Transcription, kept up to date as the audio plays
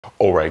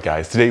Alright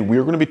guys, today we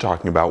are going to be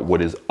talking about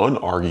what is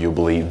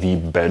unarguably the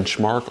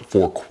benchmark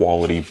for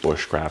quality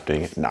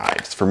bushcrafting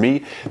knives. For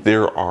me,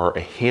 there are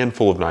a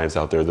handful of knives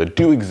out there that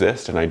do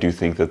exist, and I do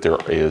think that there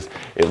is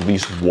at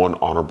least one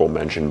honorable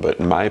mention, but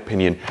in my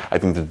opinion, I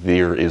think that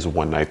there is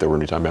one knife that we're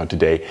going to be talking about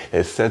today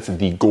that sets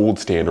the gold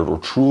standard, or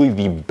truly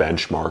the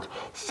benchmark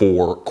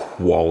for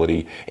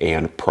quality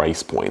and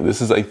price point.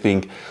 This is, I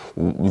think,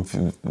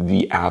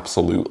 the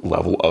absolute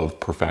level of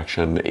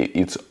perfection.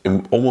 It's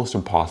almost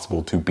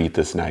impossible to beat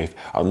this knife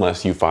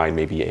unless you find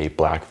maybe a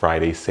Black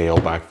Friday sale,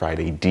 Black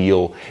Friday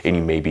deal, and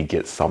you maybe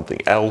get something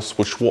else,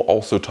 which we'll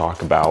also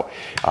talk about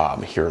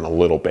here in a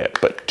little bit.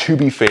 But to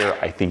be fair,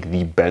 I think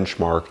the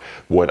benchmark,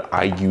 what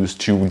I use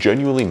to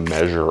genuinely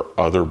measure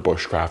other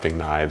bushcrafting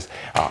knives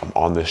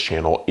on this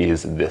channel,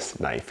 is this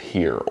knife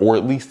here, or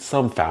at least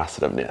some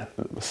facet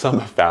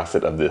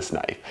of this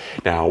knife.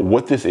 Now,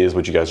 what this is,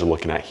 what you guys are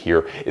looking at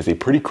here, is a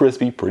pretty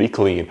crispy, pretty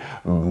clean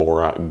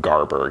Mora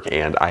Garberg,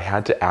 and I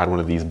had to add one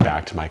of these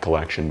back to my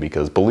collection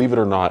because, believe it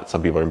or not,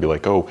 some people are gonna be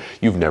like, oh,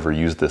 you've never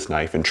used this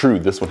knife. And true,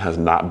 this one has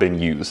not been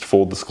used,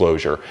 full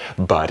disclosure,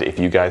 but if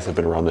you guys have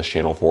been around this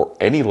channel for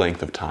any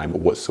length of time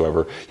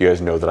whatsoever, you guys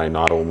know that I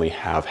not only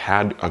have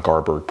had a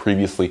Garberg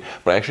previously,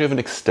 but I actually have an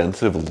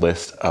extensive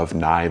list of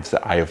knives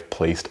that I have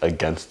placed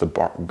against the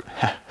Garberg,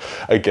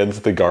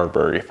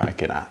 if I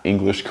can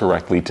English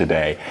correctly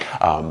today.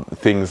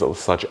 Things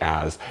such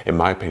as, in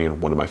my opinion,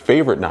 one of my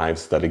favorite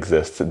knives that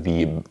exists,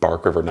 the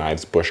Bark River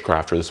Knives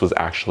Bushcrafter. This was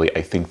actually,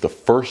 I think, the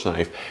first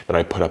knife that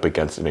I put up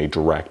against in a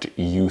direct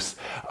use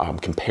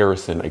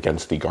comparison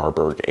against the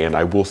Garberg. And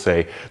I will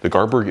say the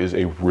Garberg is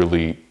a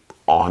really,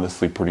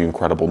 honestly, pretty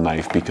incredible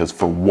knife because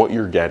for what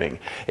you're getting,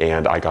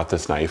 and I got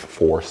this knife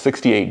for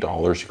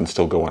 $68. You can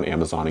still go on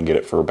Amazon and get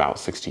it for about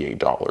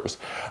 $68.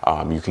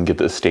 You can get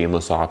the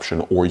stainless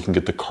option, or you can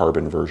get the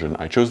carbon version.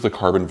 I chose the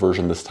carbon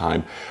version this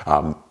time,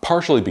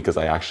 partially because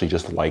I actually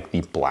just like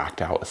the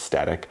blacked out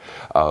aesthetic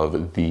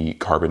of the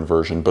carbon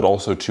version, but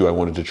also too, I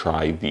wanted to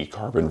try the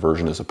carbon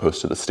version as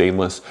opposed to the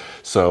stainless.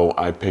 So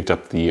I picked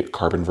up the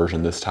carbon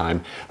version this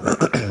time.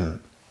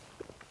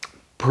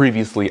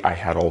 Previously, I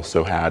had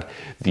also had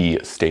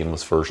the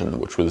stainless version,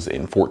 which was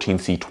in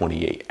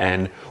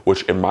 14C28N,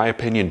 which in my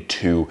opinion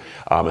too,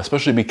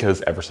 especially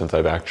because ever since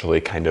I've actually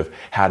kind of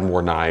had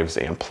more knives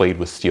and played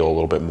with steel a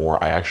little bit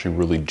more, I actually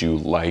really do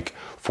like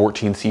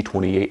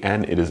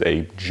 14C28N. It is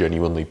a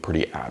genuinely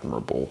pretty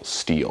admirable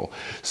steel.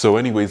 So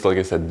anyways, like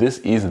I said, this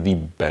is the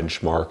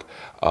benchmark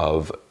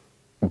of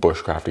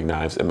bushcrafting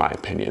knives in my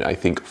opinion. I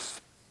think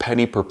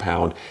penny per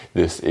pound,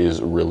 this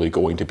is really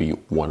going to be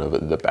one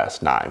of the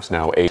best knives.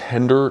 Now, a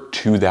contender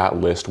to that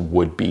list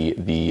would be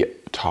the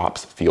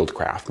Tops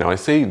Fieldcraft. Now, I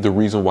say the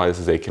reason why this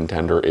is a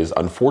contender is,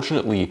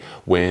 unfortunately,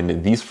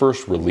 when these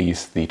first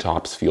released, the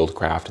Tops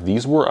Fieldcraft,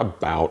 these were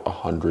about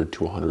 $100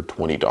 to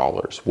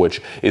 $120,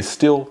 which is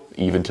still,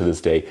 even to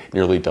this day,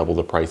 nearly double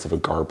the price of a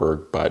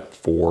Garberg, but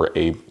for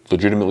a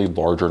legitimately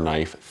larger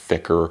knife,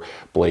 thicker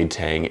blade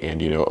tang,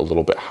 and, you know, a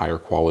little bit higher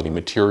quality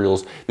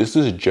materials, this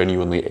is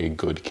genuinely a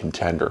good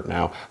contender.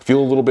 Now, I feel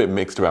a little bit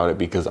mixed about it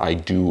because I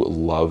do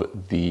love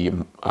the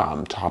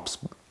Tops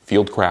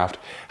Fieldcraft.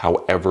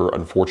 However,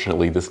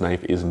 unfortunately, this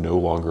knife is no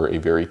longer a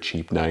very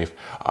cheap knife.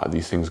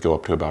 These things go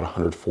up to about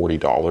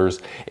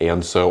 $140.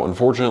 And so,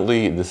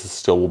 unfortunately, this is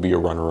still will be a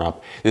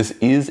runner-up. This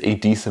is a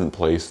decent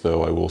place,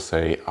 though, I will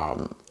say,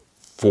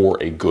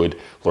 for a good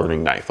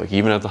learning knife. Like,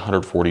 even at the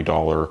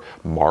 $140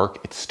 mark,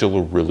 it's still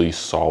a really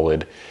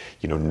solid,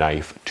 you know,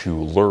 knife to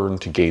learn,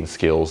 to gain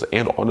skills,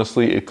 and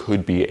honestly, it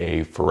could be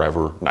a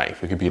forever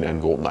knife. It could be an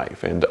end goal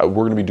knife. And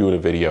we're gonna be doing a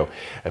video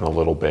in a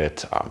little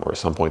bit, or at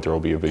some point there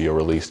will be a video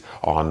released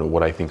on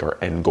what I think are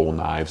end goal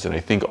knives. And I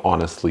think,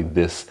 honestly,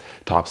 this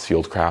Tops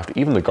Fieldcraft,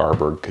 even the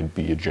Garberg, could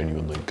be a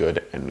genuinely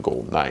good end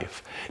goal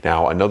knife.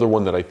 Now, another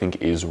one that I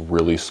think is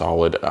really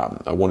solid,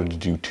 I wanted to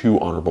do two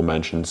honorable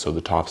mentions, so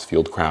the Tops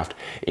Fieldcraft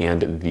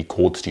and the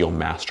Cold Steel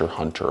Master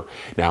Hunter.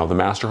 Now, the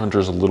Master Hunter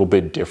is a little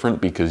bit different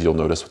because you'll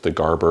notice with the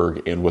Garberg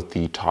and with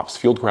the Tops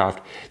Fieldcraft,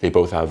 they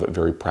both have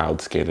very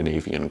proud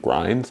Scandinavian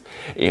grinds.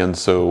 And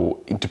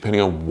so,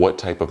 depending on what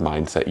type of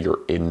mindset you're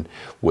in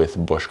with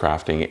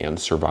bushcrafting and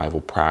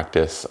survival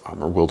practice,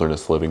 or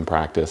wilderness living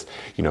practice,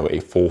 you know, a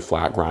full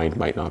flat grind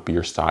might not be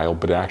your style,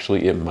 but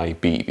actually it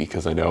might be,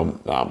 because I know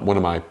one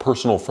of my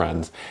personal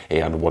friends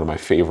and one of my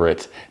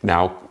favorite,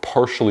 now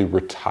partially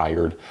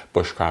retired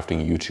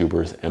bushcrafting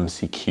YouTubers,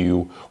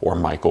 MCQ, or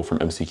Michael from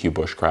MCQ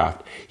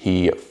Bushcraft,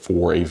 he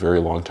for a very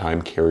long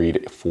time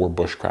carried, for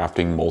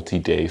bushcrafting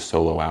multi-day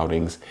solo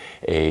outings,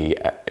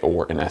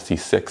 or an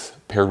SC6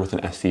 paired with an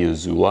SC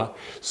Azula.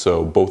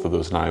 So both of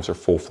those knives are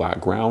full flat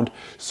ground.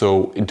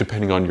 So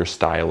depending on your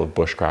style of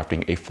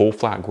bushcrafting, a full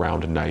flat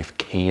ground knife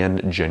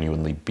can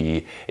genuinely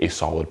be a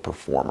solid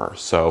performer.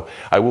 So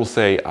I will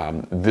say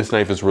this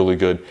knife is really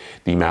good.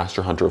 The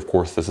Master Hunter, of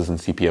course, this is in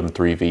CPM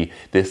 3V.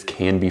 This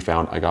can be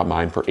found, I got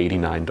mine for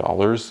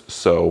 $89.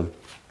 So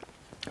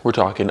We're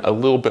talking a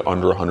little bit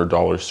under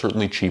 $100,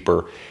 certainly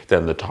cheaper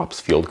than the Tops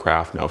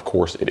Fieldcraft. Now, of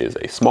course, it is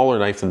a smaller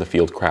knife than the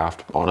Fieldcraft,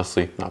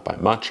 honestly, not by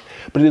much,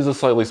 but it is a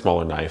slightly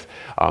smaller knife.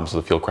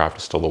 So the Fieldcraft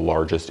is still the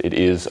largest. It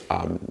is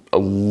a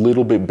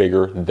little bit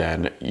bigger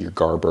than your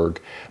Garberg,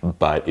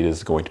 but it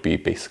is going to be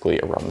basically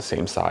around the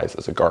same size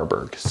as a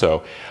Garberg.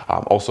 So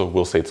also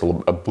we'll say it's a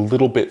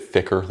little bit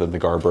thicker than the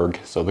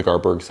Garberg. So the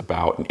Garberg's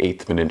about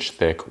 1/8 of an inch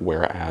thick,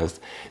 whereas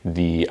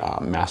the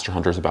Master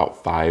Hunter is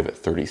about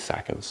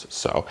 5/32.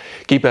 So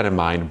keep that in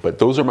mind, but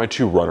those are my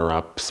two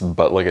runner-ups.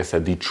 But like I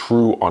said, the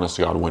true honest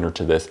to God winner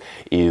to this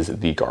is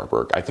the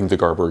Garberg. I think the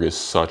Garberg is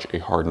such a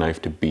hard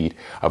knife to beat.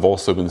 I've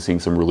also been seeing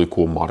some really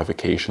cool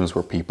modifications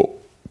where people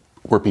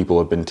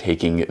have been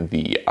taking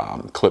the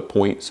clip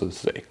point, so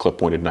this is a clip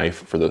pointed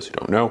knife for those who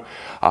don't know,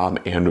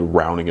 and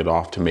rounding it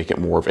off to make it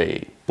more of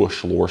a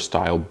bush lore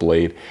style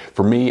blade.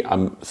 For me,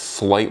 I'm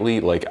slightly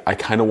like, I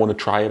kind of want to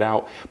try it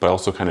out, but I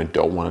also kind of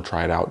don't want to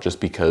try it out,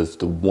 just because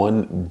the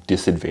one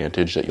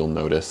disadvantage that you'll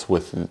notice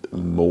with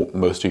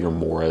most of your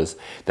Moras,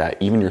 that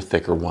even your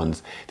thicker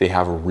ones, they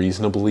have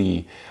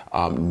reasonably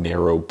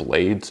narrow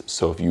blades.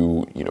 So if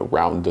you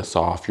round this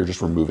off, you're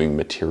just removing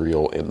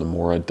material, and the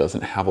Mora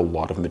doesn't have a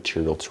lot of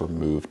material to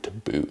remove to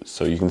boot.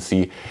 So you can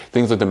see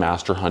things like the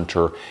Master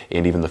Hunter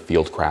and even the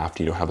Fieldcraft,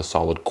 have a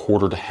solid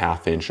 1/4 to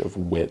 1/2 inch of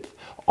width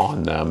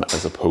on them,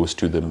 as opposed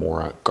to the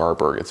Mora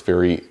Garberg. It's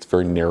very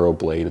narrow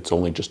blade. It's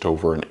only just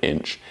over 1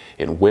 inch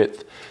in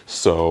width.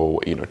 So,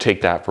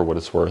 take that for what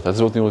it's worth. That's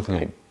the only thing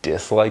I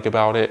dislike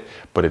about it,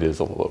 but it is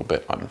a little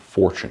bit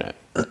unfortunate.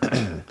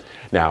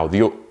 Now,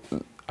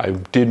 I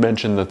did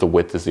mention that the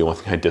width is the only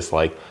thing I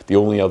dislike. The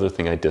only other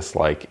thing I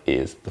dislike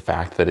is the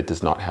fact that it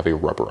does not have a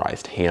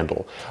rubberized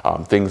handle.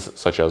 Things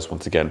such as,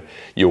 once again,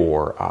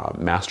 your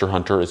Master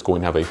Hunter is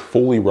going to have a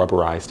fully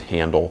rubberized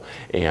handle,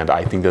 and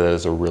I think that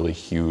is a really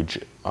huge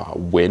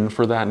win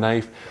for that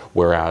knife,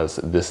 whereas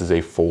this is a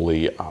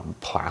fully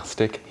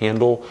plastic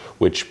handle,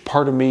 which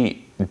part of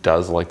me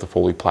does like the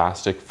fully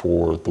plastic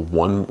for the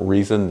one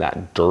reason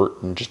that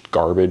dirt and just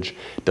garbage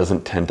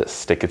doesn't tend to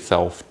stick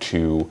itself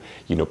to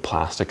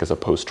plastic as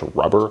opposed to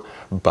rubber.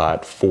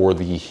 But for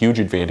the huge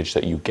advantage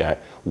that you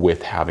get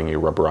with having a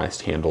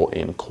rubberized handle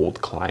in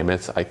cold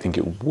climates, I think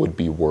it would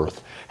be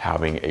worth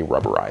having a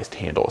rubberized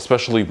handle,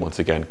 especially once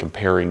again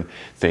comparing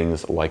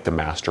things like the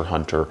Master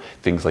Hunter,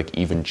 things like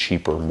even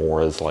cheaper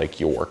Moras like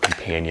your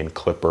Companion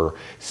Clipper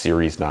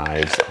series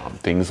knives,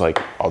 things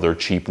like other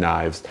cheap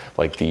knives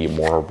like the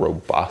Mora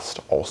Robust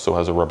also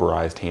has a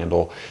rubberized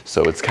handle.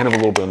 So it's kind of a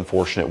little bit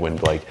unfortunate when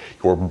like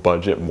your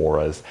budget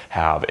Moras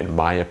have, in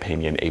my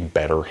opinion, a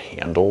better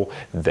handle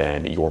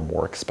than your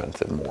more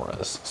expensive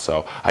Moras.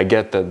 So I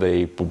get that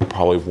they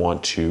probably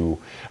want to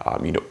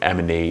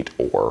emanate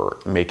or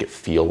make it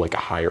feel like a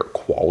higher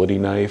quality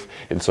knife,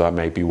 and so that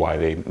might be why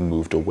they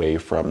moved away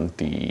from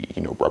the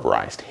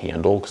rubberized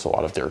handle, because a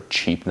lot of their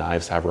cheap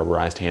knives have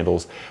rubberized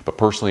handles. But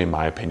personally, in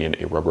my opinion,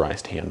 a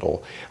rubberized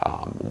handle,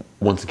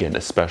 once again,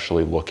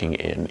 especially looking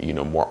in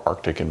more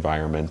Arctic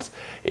environments,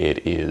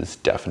 it is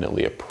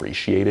definitely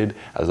appreciated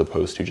as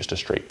opposed to just a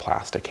straight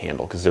plastic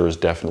handle, because there is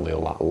definitely a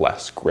lot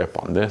less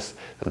grip on this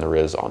than there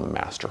is on the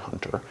Master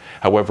Hunter.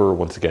 However,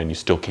 once again, you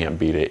still can't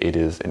beat it. It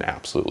is an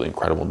absolutely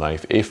incredible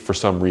knife. If for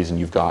some reason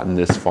you've gotten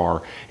this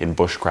far in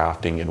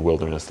bushcrafting and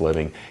wilderness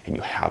living and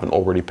you haven't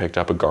already picked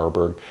up a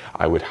Garberg,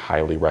 I would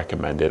highly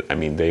recommend it. I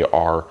mean, they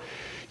are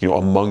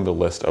among the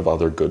list of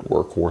other good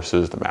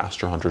workhorses. The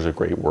Master Hunter is a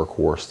great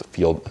workhorse. The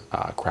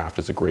Fieldcraft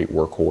is a great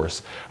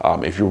workhorse.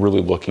 If you're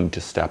really looking to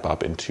step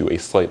up into a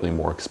slightly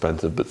more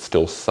expensive but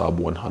still sub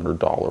 $100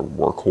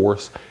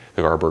 workhorse,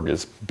 the Garberg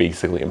is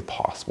basically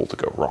impossible to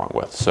go wrong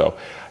with. So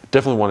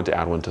definitely wanted to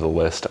add one to the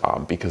list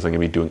because I'm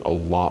going to be doing a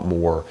lot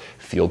more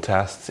field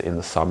tests in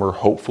the summer,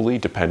 hopefully,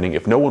 depending.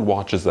 If no one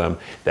watches them,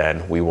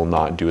 then we will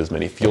not do as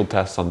many field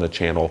tests on the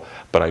channel.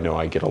 But I know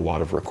I get a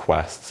lot of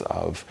requests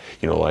of,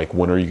 like,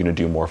 when are you going to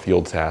do more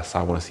field tests?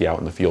 I want to see out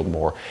in the field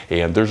more.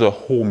 And there's a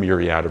whole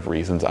myriad of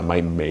reasons. I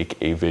might make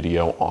a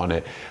video on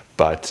it.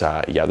 But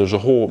yeah, there's a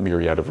whole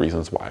myriad of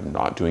reasons why I'm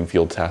not doing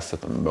field tests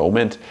at the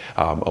moment.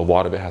 A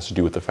lot of it has to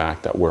do with the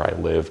fact that where I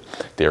live,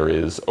 there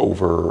is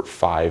over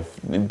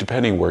 5,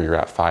 depending where you're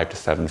at, 5 to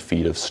 7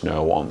 feet of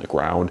snow on the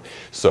ground.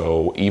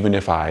 So even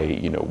if I,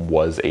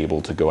 was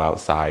able to go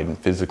outside and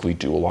physically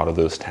do a lot of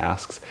those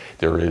tasks,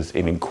 there is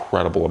an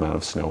incredible amount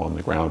of snow on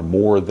the ground,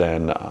 more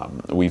than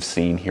we've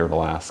seen here in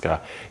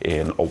Alaska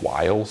in a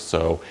while.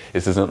 So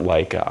this isn't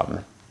like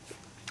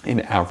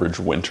an average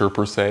winter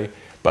per se,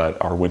 but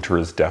our winter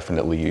is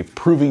definitely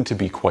proving to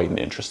be quite an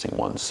interesting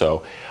one.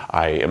 So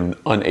I am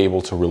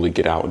unable to really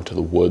get out into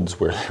the woods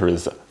where there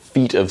is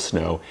feet of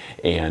snow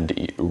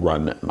and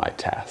run my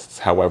tests.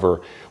 However,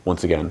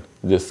 once again,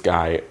 this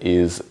guy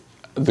is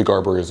the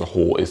Garberg as a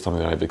whole is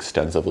something that I've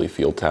extensively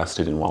field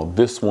tested, and while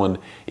this one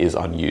is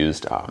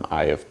unused,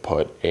 I have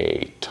put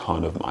a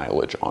ton of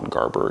mileage on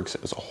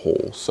Garbergs as a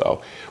whole.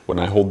 So when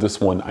I hold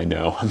this one, I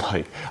know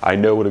I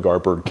know what a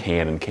Garberg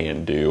can and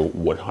can't do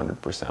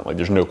 100%. Like,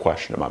 there's no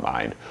question in my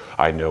mind.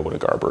 I know what a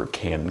Garberg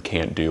can and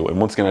can't do. And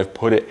once again, I've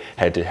put it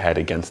head to head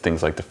against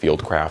things like the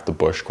Fieldcraft, the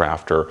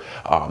Bushcrafter,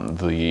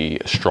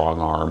 the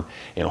Strong Arm,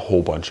 and a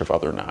whole bunch of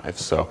other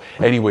knives. So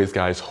anyways,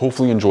 guys,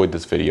 hopefully you enjoyed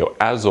this video.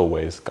 As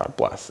always, God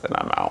bless, and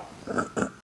I'm out.